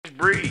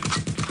Breathe.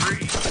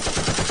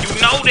 You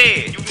know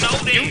that.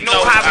 You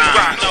know how we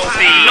rock.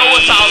 You know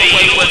it's all the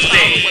way what's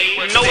there.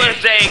 You know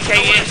it's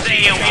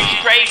JKSC and we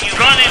straight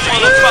gunning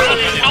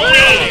motherfuckers. You know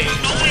that.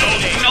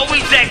 You know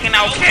we jacking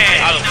out cash.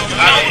 You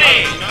know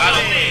that.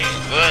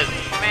 Good.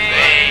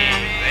 Man.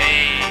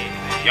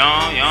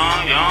 Young.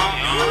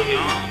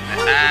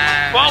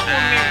 Fuck with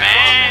me,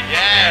 man.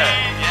 Yeah.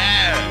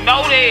 You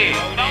know that.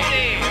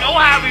 You know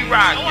how we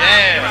rock.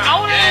 Yeah. You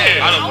know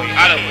that. Out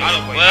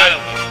of way.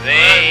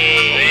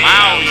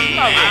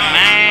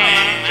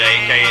 Man.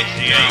 JKSC.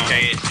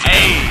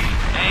 Hey.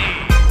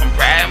 I'm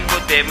riding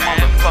with that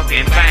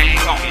motherfucking thing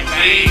on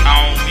me.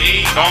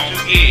 Don't you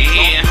get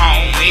hit,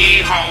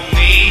 homie.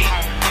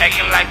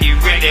 Acting like you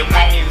really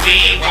want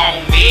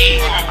me.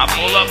 I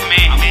pull up,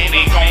 man,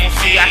 we gon'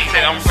 see. I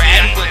said I'm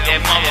riding with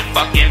that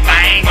motherfucking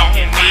thing on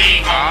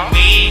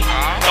me.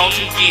 Don't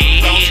you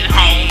get hit,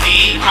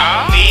 homie.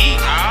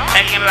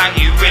 Acting like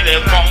you really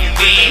want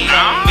me.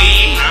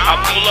 I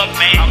pull up,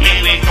 man,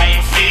 we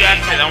gon' see. I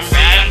said I'm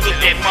riding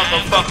with that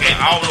motherfucking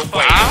all the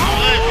way.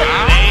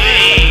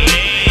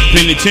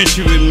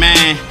 Penitentiary,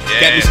 man.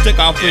 Got me stuck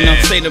off in a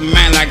state of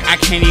mind like I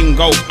can't even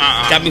go.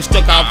 Got me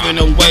stuck off in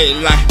a way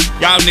like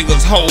y'all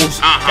niggas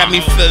hoes. Got me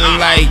feeling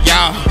like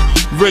y'all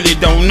really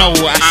don't know.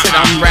 I said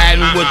I'm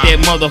riding with that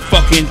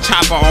motherfucking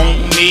chopper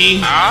on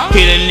me.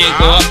 Hit a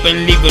nigga up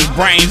and leave his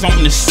brains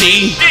on the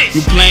sea.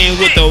 You playing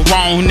with the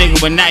wrong nigga,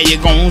 but now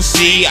you gon'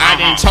 see. I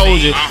done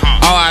told you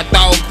all I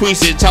thought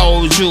Queasy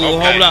told you.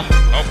 Hold up,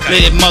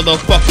 let that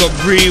motherfucker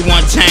breathe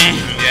one time.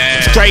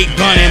 Straight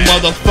gunning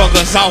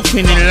motherfuckers off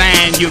in the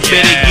line. You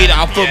better get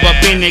off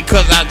up in it,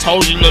 cause I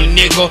told you, little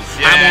nigga.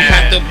 I won't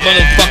have to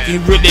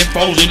motherfucking really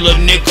fold you,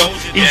 little nigga.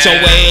 Eat your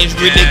ass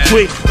really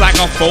quick like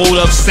a fold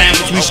up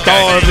sandwich. We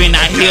starving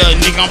out here,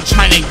 nigga. I'm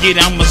trying to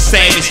get, I'm a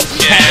savage.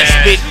 Had to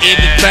split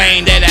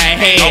everything that I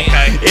had.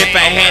 If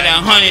I had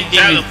 100,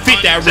 then the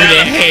 50 I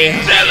really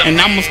had. And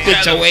I'ma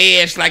split your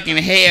ass like in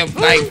half,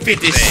 like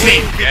 50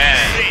 cents.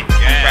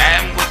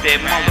 Riding with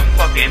that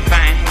motherfucking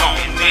thing on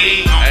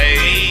me.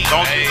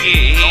 Don't you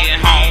get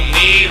hit,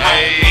 homie.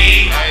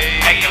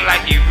 Acting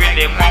like you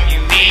really want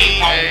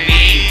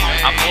me.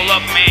 I pull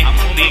up, man,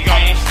 we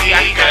gon' see.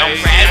 I said I'm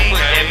riding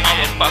with that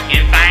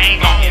motherfucking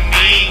thing on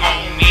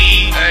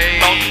me.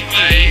 Don't you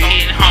get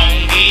hit,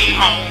 homie.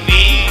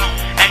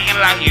 Acting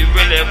like you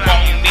really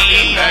want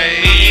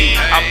me.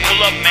 I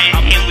pull up, man,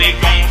 and we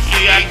gon'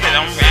 see. I said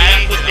I'm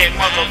riding with that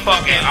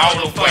motherfucking all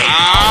the way.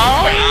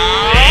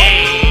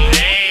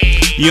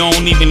 You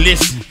don't even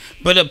listen,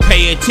 better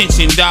pay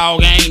attention,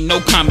 dog. Ain't no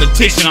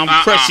competition. I'm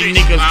crushing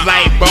niggas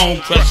like bone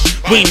crush.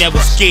 We ain't never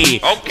scared.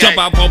 Jump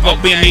up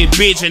in this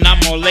bitch and I'm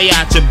gonna lay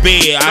out your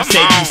bed. I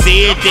said you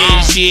said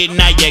that shit,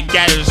 now you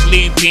gotta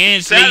sleep in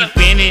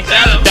it.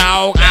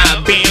 Dog,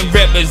 I've been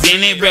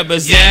representing.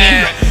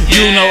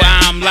 You know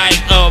I'm like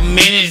a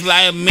menace.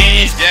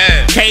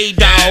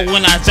 K-Dog,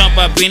 when I jump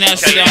up in that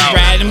shit, I'm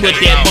riding with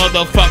that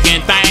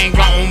motherfucking thing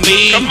on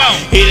me.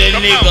 Hit a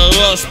nigga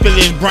up, spill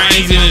his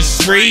brains in the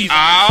street.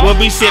 We'll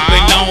be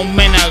sipping on,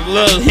 man, I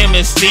love him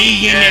and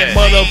see. In that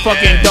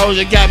motherfucking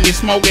doja, got me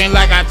smoking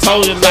like I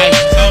told you, like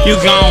you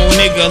gone,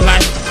 nigga,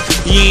 like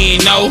you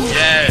ain't know.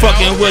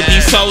 Fucking with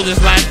these soldiers,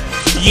 like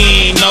you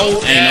ain't know.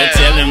 Ain't no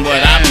telling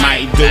what I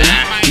might do.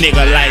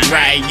 Nigga like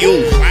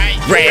Ryu,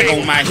 brag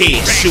on my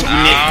head, shooting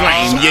that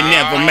flame, you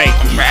never make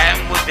it.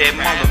 Riding with that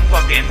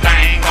motherfucking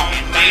thing on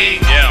me.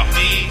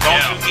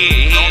 Don't you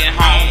get hit,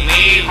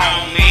 homie.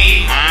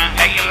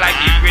 Acting like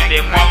you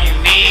really want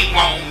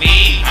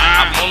me.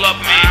 I pull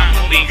up,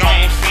 man, we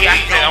gon' see. I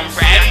said I'm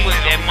riding with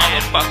that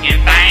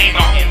motherfucking thing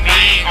on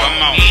me.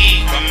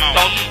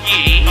 Don't you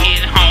get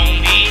hit,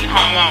 homie.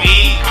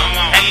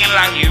 Acting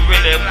like you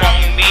really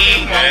want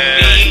me.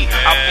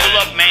 I pull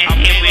up, man,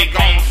 and we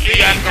gon'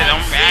 see. I said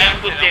I'm riding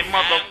with that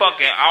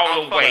motherfucking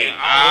all the way.